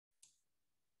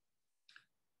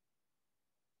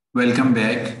Welcome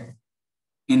back.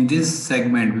 In this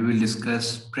segment, we will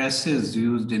discuss presses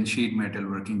used in sheet metal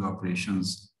working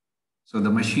operations. So, the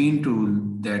machine tool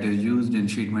that is used in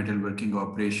sheet metal working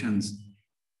operations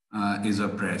is a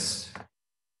press.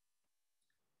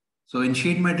 So, in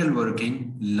sheet metal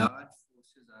working, large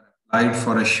forces are applied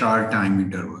for a short time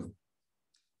interval,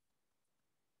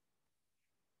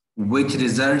 which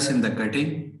results in the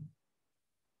cutting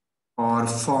or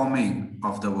forming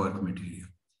of the work material.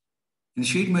 In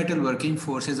sheet metal, working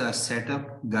forces are set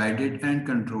up, guided, and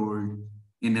controlled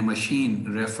in a machine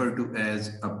referred to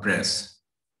as a press.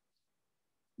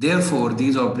 Therefore,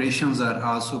 these operations are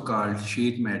also called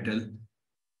sheet metal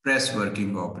press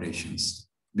working operations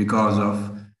because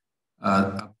of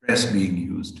a press being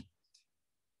used.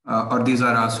 Or these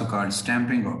are also called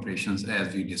stamping operations,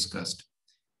 as we discussed.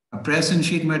 A press in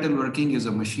sheet metal working is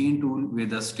a machine tool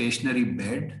with a stationary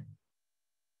bed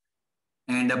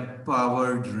and a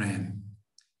powered ram.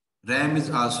 Ram is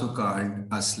also called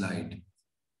a slide.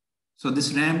 So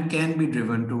this ram can be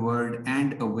driven toward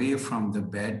and away from the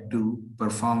bed to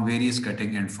perform various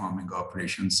cutting and forming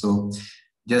operations. So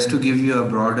just to give you a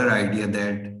broader idea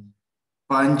that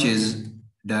punch is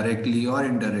directly or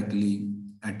indirectly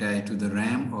attached to the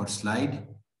ram or slide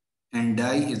and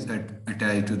die is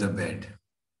attached to the bed.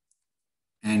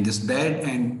 And this bed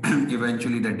and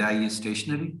eventually the die is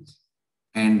stationary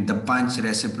and the punch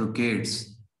reciprocates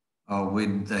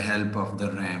with the help of the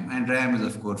ram. And ram is,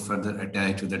 of course, further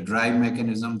attached to the drive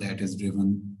mechanism that is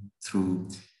driven through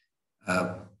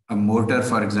a motor,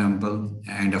 for example,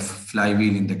 and a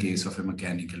flywheel in the case of a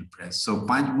mechanical press. So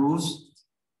punch moves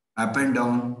up and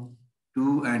down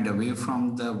to and away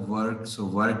from the work. So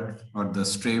work or the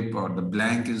strip or the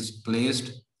blank is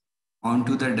placed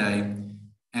onto the die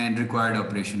and required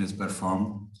operation is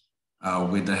performed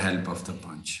with the help of the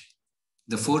punch.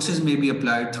 The forces may be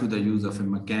applied through the use of a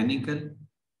mechanical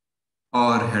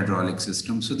or hydraulic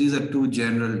system. So these are two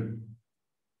general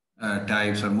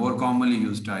types or more commonly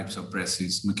used types of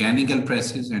presses, mechanical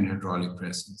presses and hydraulic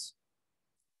presses.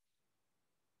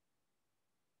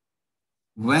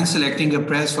 When selecting a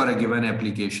press for a given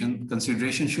application,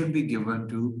 consideration should be given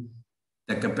to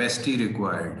the capacity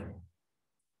required.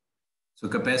 So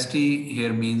capacity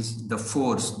here means the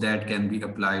force that can be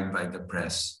applied by the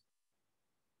press.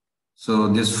 So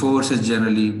this force is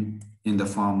generally in the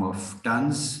form of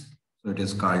tons. So it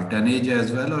is called tonnage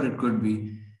as well, or it could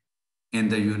be in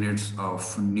the units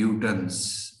of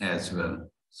newtons as well.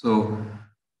 So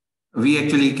we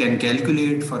actually can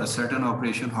calculate for a certain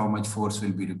operation how much force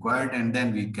will be required, and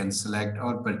then we can select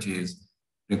or purchase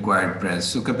required press.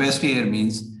 So capacity here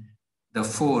means the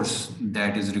force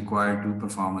that is required to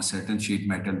perform a certain sheet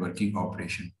metal working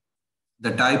operation.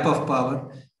 The type of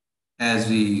power, as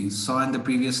we saw in the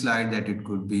previous slide, that it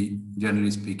could be, generally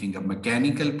speaking, a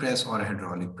mechanical press or a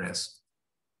hydraulic press.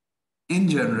 In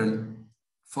general,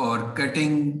 for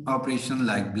cutting operation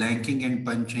like blanking and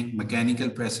punching,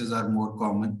 mechanical presses are more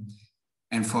common.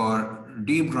 And for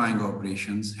deep drawing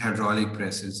operations, hydraulic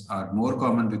presses are more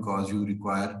common because you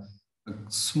require a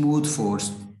smooth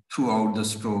force throughout the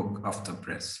stroke of the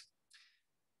press.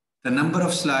 The number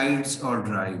of slides or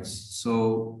drives.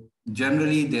 So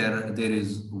generally there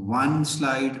is one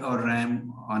slide or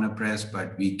ram on a press,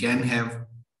 but we can have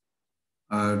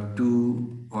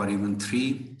two or even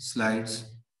three slides.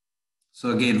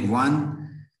 So again,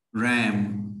 one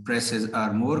ram presses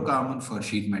are more common for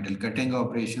sheet metal cutting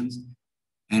operations,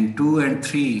 and 2 and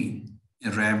 3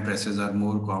 ram presses are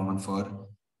more common for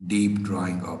deep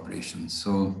drawing operations.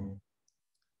 So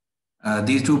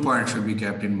these 2 points should be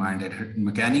kept in mind that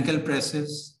mechanical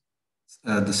presses,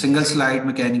 the single slide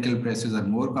mechanical presses are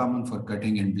more common for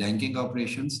cutting and blanking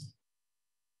operations,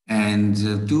 and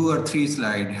 2 or 3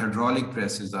 slide hydraulic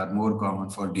presses are more common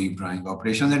for deep drawing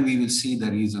operations, and we will see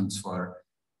the reasons for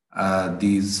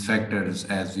these factors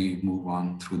as we move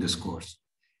on through this course.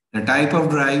 The type of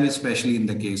drive, especially in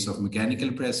the case of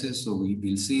mechanical presses, so we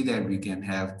will see that we can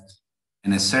have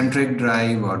an eccentric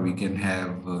drive, or we can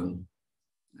have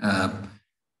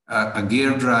a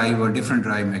gear drive, or different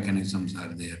drive mechanisms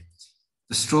are there.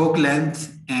 The stroke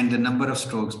length and the number of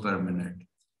strokes per minute.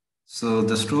 So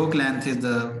the stroke length is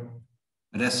the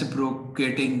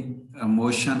reciprocating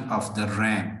motion of the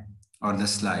ram or the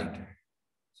slide.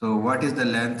 So what is the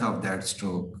length of that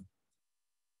stroke?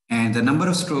 And the number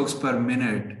of strokes per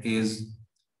minute is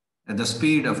the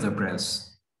speed of the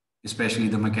press, especially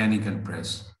the mechanical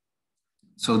press.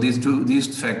 So these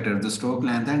factors, the stroke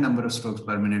length and number of strokes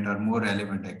per minute, are more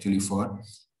relevant actually for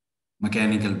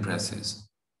mechanical presses.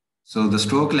 So the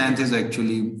stroke length is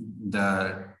actually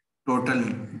the total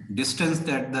distance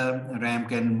that the ram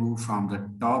can move from the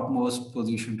topmost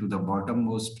position to the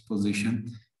bottommost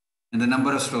position. and the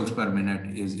number of strokes per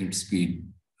minute is its speed.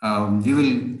 We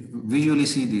will visually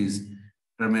see these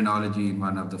terminology in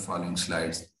one of the following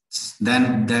slides.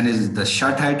 Then is the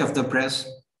shut height of the press.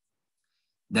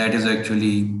 That is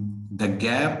actually the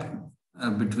gap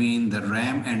between the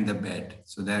ram and the bed.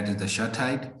 So that is the shut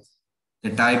height. The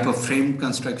type of frame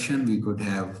construction, we could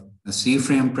have a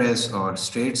C-frame press or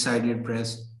straight-sided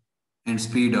press, and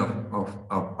speed of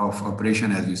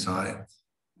operation as we saw,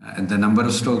 and the number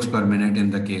of strokes per minute in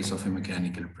the case of a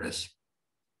mechanical press.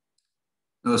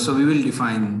 So we will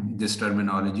define this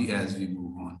terminology as we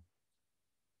move on.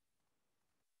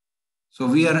 So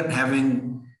we are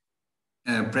having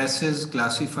presses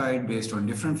classified based on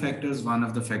different factors. One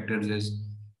of the factors is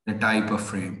the type of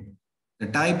frame. The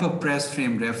type of press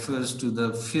frame refers to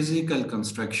the physical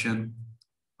construction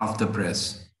of the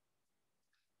press.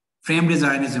 Frame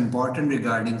design is important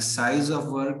regarding size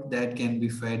of work that can be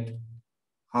fed,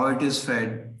 how it is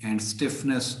fed, and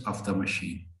stiffness of the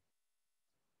machine.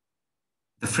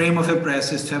 The frame of a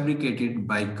press is fabricated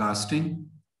by casting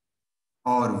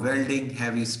or welding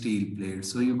heavy steel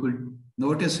plates. So you could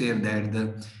notice here that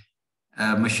the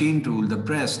machine tool, the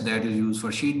press that is used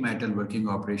for sheet metal working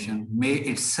operation, may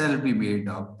itself be made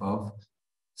up of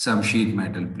some sheet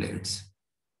metal plates.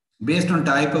 Based on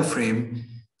type of frame,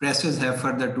 presses have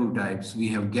further two types. We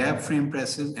have gap frame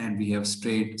presses and we have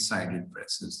straight-sided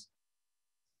presses.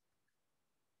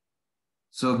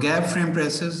 So gap frame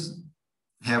presses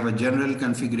have a general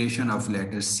configuration of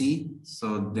letter C.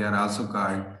 So they are also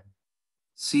called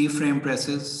C-frame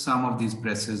presses. Some of these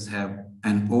presses have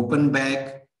an open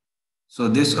back. So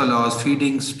this allows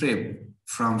feeding strip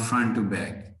from front to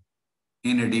back,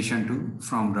 in addition to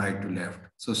from right to left.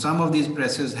 So some of these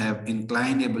presses have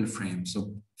inclinable frames.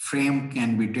 So frame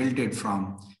can be tilted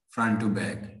from front to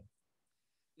back.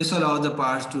 This allows the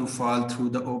parts to fall through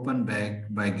the open back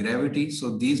by gravity.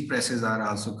 So these presses are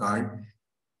also called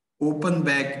open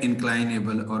back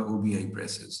inclinable or OBI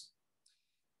presses.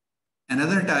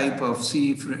 Another type of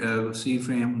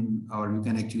C-frame, or you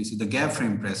can actually see the gap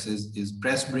frame presses, is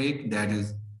press brake, that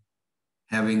is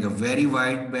having a very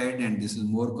wide bed, and this is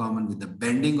more common with the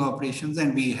bending operations.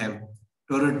 And we have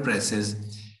turret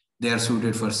presses. They are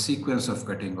suited for sequence of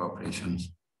cutting operations.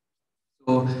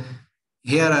 So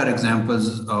here are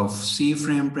examples of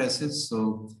C-frame presses.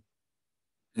 So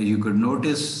you could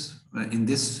notice in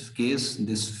this case,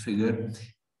 this figure,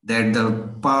 that the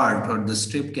part or the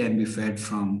strip can be fed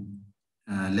from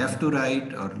left to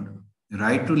right or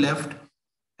right to left,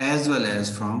 as well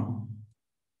as from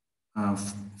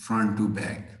front to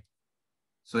back.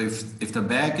 So if the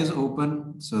back is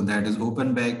open, so that is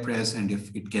open back press, and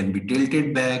if it can be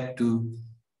tilted back to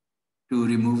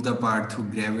remove the part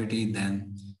through gravity,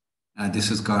 then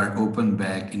this is called open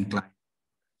back incline.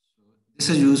 So this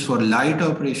is used for light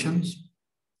operations,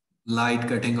 light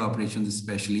cutting operations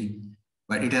especially,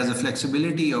 but it has a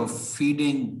flexibility of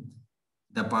feeding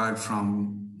the part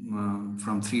from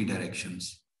three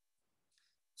directions.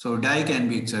 So die can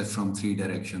be accessed from three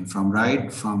directions, from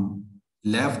right, from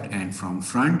left, and from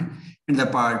front, and the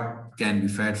part can be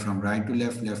fed from right to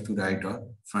left, left to right, or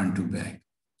front to back.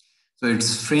 So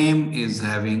its frame is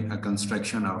having a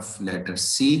construction of letter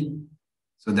C.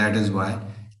 So that is why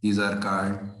these are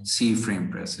called C-frame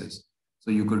presses.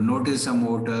 So you could notice a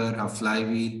motor, a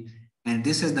flywheel, and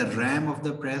this is the ram of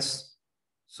the press.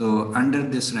 So under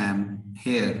this ram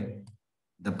here,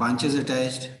 the punch is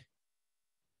attached.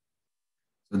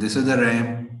 So this is the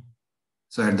ram.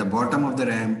 So at the bottom of the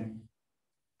ram,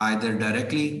 either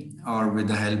directly or with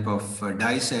the help of a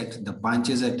die set, the punch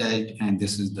is attached, and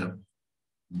this is the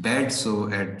bed.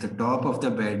 So at the top of the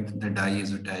bed, the die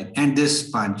is attached, and this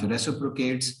punch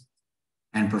reciprocates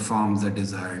and performs the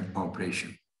desired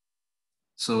operation.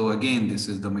 So again, this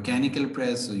is the mechanical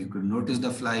press. So you could notice the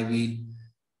flywheel,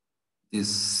 this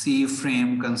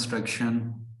C-frame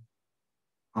construction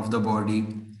of the body,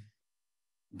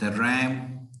 the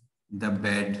ram, the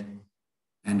bed,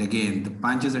 and again, the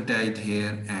punch is attached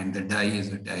here and the die is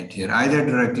attached here, either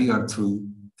directly or through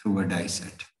a die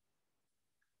set.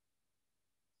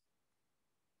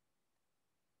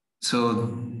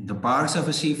 So the parts of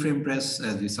a C-frame press,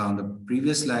 as we saw on the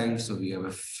previous slide, so we have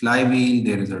a flywheel,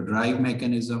 there is a drive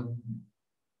mechanism.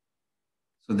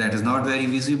 So that is not very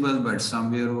visible, but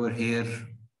somewhere over here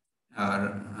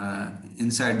or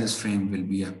inside this frame will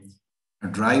be a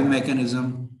drive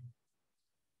mechanism.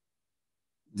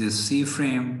 This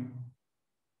C-frame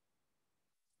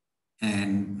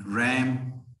and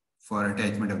ram for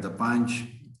attachment of the punch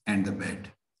and the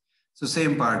bed. So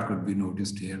same part could be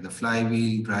noticed here, the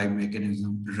flywheel, drive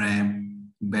mechanism,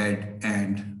 ram, bed,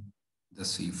 and the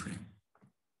C-frame.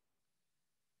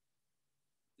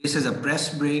 This is a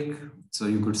press brake. So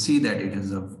you could see that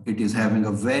it is having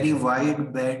a very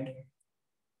wide bed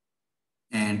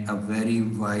and a very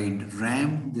wide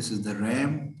ram. This is the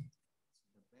ram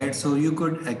bed. So you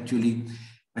could actually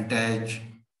attach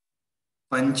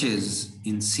punches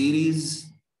in series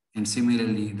and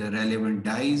similarly the relevant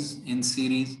dies in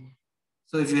series.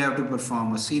 So if you have to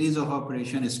perform a series of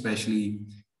operation, especially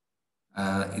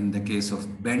in the case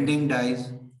of bending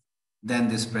dies, then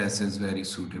this press is very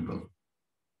suitable.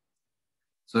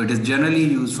 So it is generally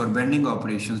used for bending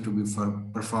operations to be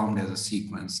performed as a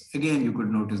sequence. Again, you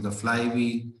could notice the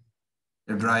flywheel,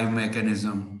 the drive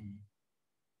mechanism,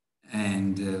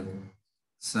 and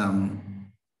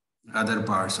some other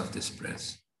parts of this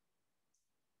press.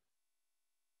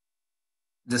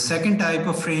 The second type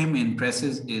of frame in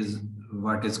presses is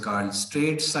what is called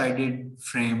straight-sided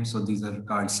frame. So these are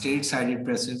called straight-sided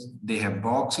presses. They have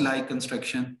box-like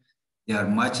construction. They are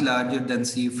much larger than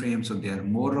C-frame, so they are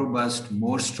more robust,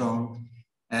 more strong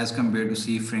as compared to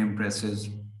C-frame presses.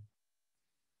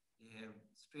 They have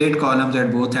straight columns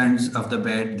at both ends of the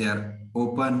bed. They are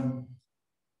open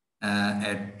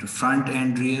at front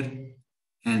and rear,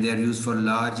 and they are used for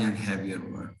large and heavier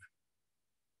work.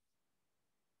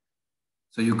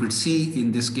 So you could see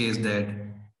in this case that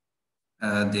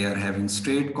they are having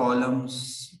straight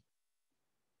columns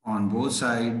on both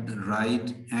sides,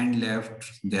 right and left.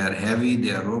 They are heavy, they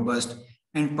are robust,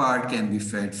 and part can be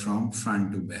fed from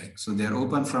front to back. So they are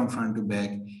open from front to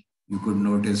back. You could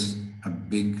notice a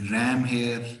big ram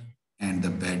here and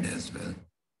the bed as well.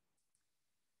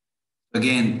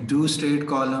 Again, two straight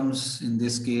columns in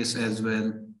this case as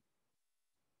well.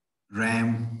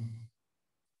 Ram,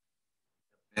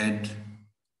 bed,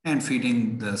 and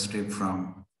feeding the strip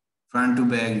from front to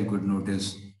back. You could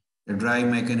notice the drive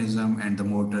mechanism and the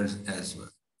motors as well.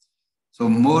 So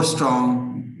more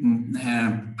strong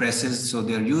presses. So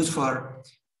they are used for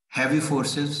heavy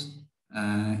forces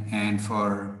and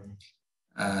for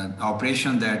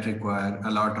operation that require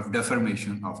a lot of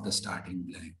deformation of the starting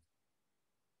blank.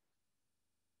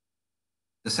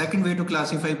 The second way to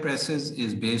classify presses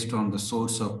is based on the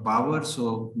source of power.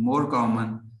 So more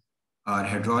common are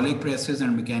hydraulic presses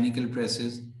and mechanical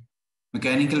presses.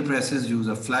 Mechanical presses use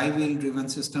a flywheel driven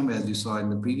system, as we saw in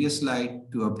the previous slide,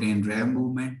 to obtain ram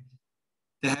movement.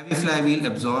 The heavy flywheel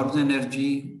absorbs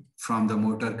energy from the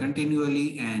motor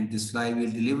continually, and this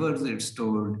flywheel delivers its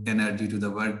stored energy to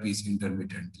the workpiece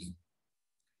intermittently.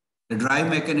 The drive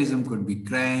mechanism could be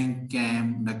crank,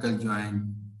 cam, knuckle joint,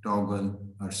 toggle,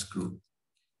 or screw.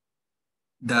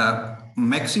 The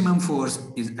maximum force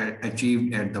is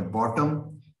achieved at the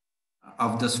bottom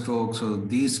of the stroke. So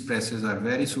these presses are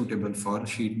very suitable for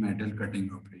sheet metal cutting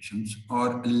operations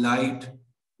or light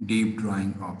deep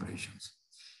drawing operations.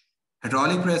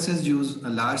 Hydraulic presses use a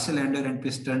large cylinder and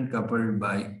piston coupled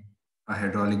by a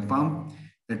hydraulic pump.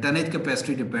 The tonnage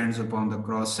capacity depends upon the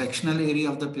cross-sectional area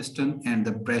of the piston and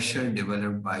the pressure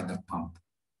developed by the pump.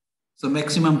 So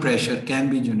maximum pressure can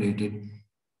be generated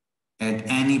at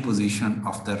any position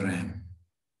of the ram,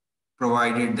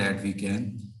 provided that we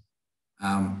can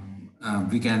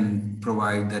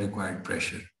provide the required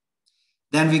pressure.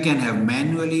 Then we can have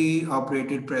manually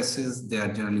operated presses. They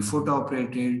are generally foot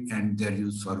operated and they're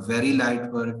used for very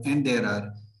light work. And there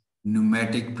are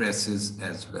pneumatic presses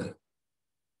as well.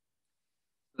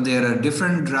 So there are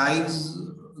different drives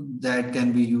that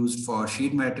can be used for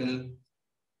sheet metal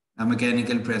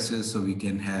mechanical presses. So we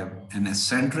can have an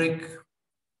eccentric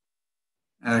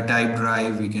type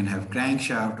drive, we can have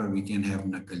crankshaft, or we can have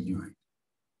knuckle joint.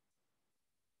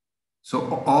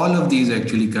 So all of these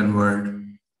actually convert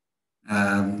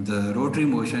the rotary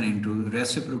motion into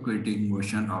reciprocating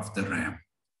motion of the ram.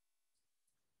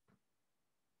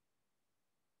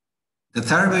 The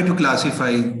third way to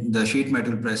classify the sheet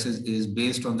metal presses is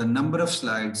based on the number of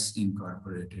slides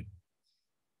incorporated.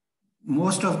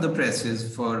 Most of the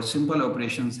presses for simple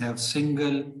operations have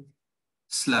single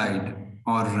slide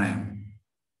or ram.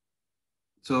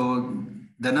 So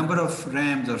the number of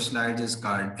rams or slides is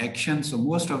called action. So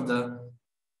most of the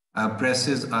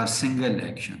presses are single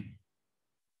action.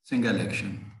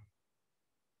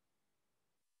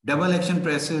 Double action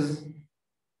presses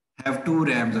have two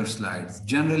rams or slides,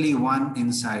 generally one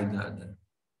inside the other.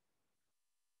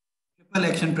 Triple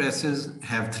action presses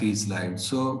have three slides.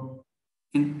 So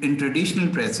in traditional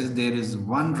presses, there is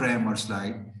one ram or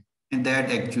slide, and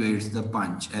that actuates the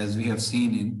punch, as we have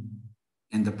seen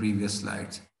in the previous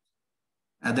slides.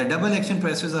 The double action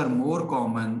presses are more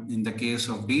common in the case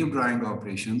of deep drawing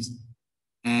operations,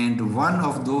 and one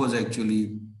of those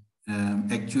actually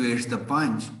actuates the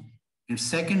punch, and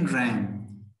second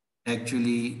ram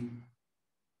actually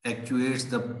actuates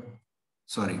the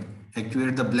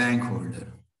blank holder.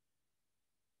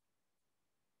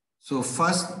 So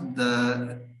first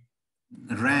the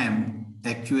RAM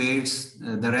actuates,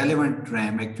 the relevant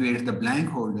RAM actuates the blank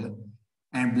holder,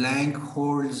 and blank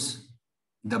holds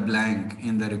the blank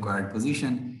in the required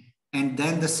position. And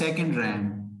then the second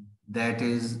RAM that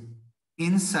is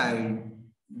inside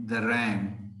the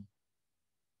RAM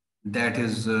that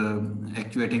is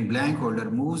actuating blank holder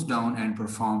moves down and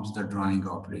performs the drawing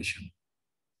operation.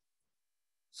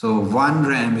 So one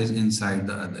RAM is inside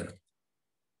the other.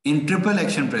 In triple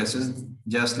action presses,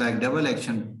 just like double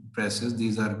action presses,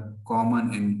 these are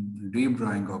common in deep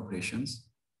drawing operations.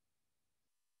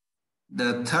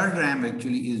 The third RAM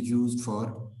actually is used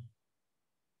for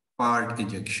part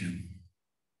ejection.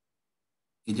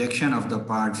 Ejection of the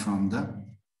part from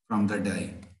the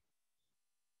die.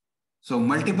 So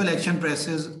multiple action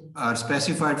presses are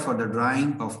specified for the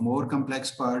drawing of more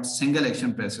complex parts. Single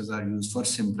action presses are used for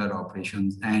simpler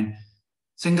operations, and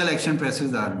single action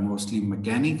presses are mostly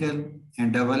mechanical,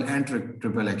 and double and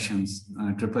triple action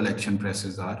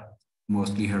presses are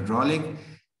mostly hydraulic.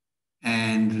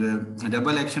 And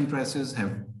double action presses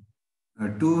have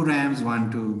two rams, one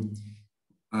to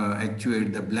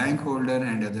actuate the blank holder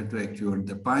and other to actuate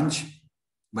the punch,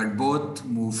 but both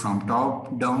move from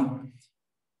top down.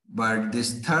 But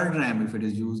this third ram, if it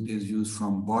is used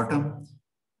from bottom,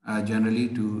 generally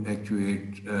to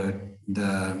actuate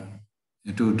to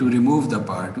remove the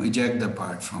part, to eject the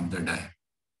part from the die.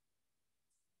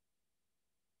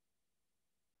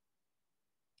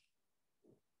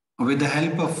 With the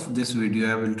help of this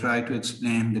video, I will try to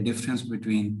explain the difference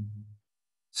between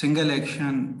single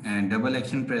action and double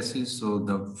action presses. So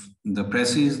the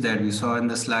presses that we saw in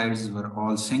the slides were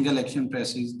all single action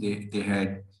presses. They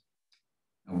had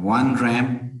one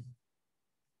ram.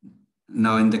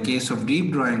 Now in the case of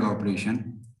deep drawing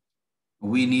operation,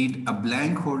 we need a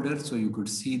blank holder. So you could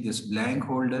see this blank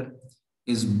holder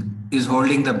is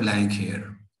holding the blank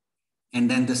here. And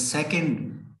then the second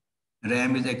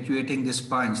ram is actuating this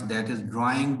punch that is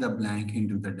drawing the blank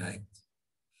into the die.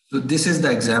 So this is the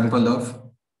example of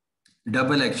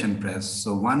double action press.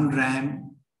 So one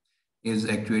ram is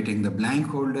actuating the blank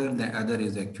holder, the other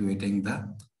is actuating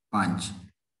the punch.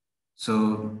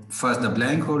 So first the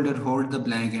blank holder holds the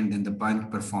blank and then the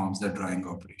punch performs the drawing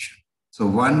operation. So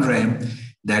one ram,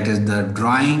 that is the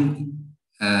drawing,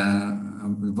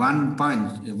 one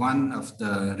of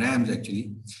the rams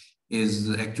actually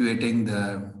is actuating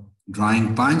the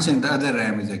drawing punch and the other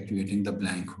ram is actuating the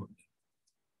blank holder.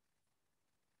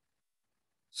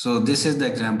 So this is the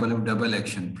example of double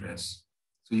action press.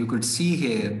 So you could see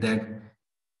here that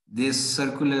this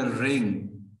circular ring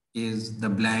is the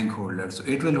blank holder. So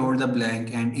it will hold the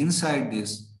blank, and inside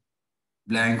this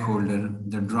blank holder,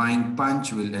 the drawing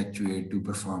punch will actuate to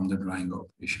perform the drawing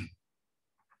operation.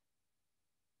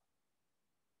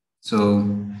 So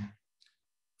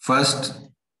first,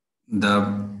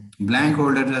 the blank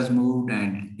holder has moved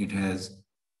and it has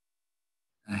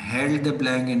held the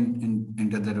blank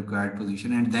into the required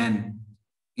position, and then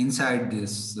inside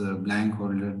this blank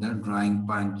holder, the drawing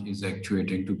punch is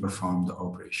actuating to perform the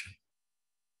operation.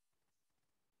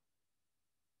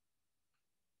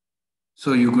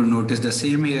 So you could notice the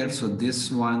same here. So this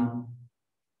one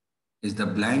is the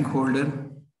blank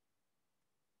holder.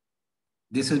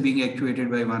 This is being actuated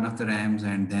by one of the rams,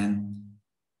 and then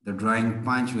the drawing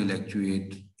punch will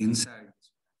actuate inside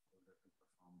this holder to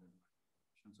perform the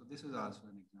operation. So this is also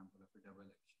an example of a double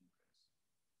action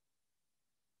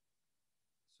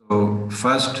press. So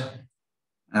first,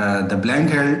 the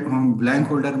blank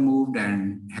holder moved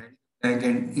and held the blank,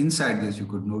 and inside this you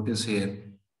could notice here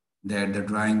that the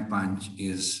drawing punch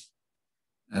is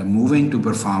moving to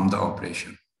perform the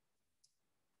operation.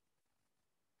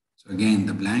 So again,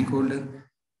 the blank holder,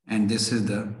 and this is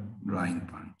the drawing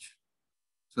punch.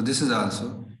 So this is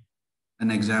also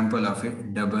an example of a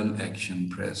double action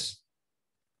press.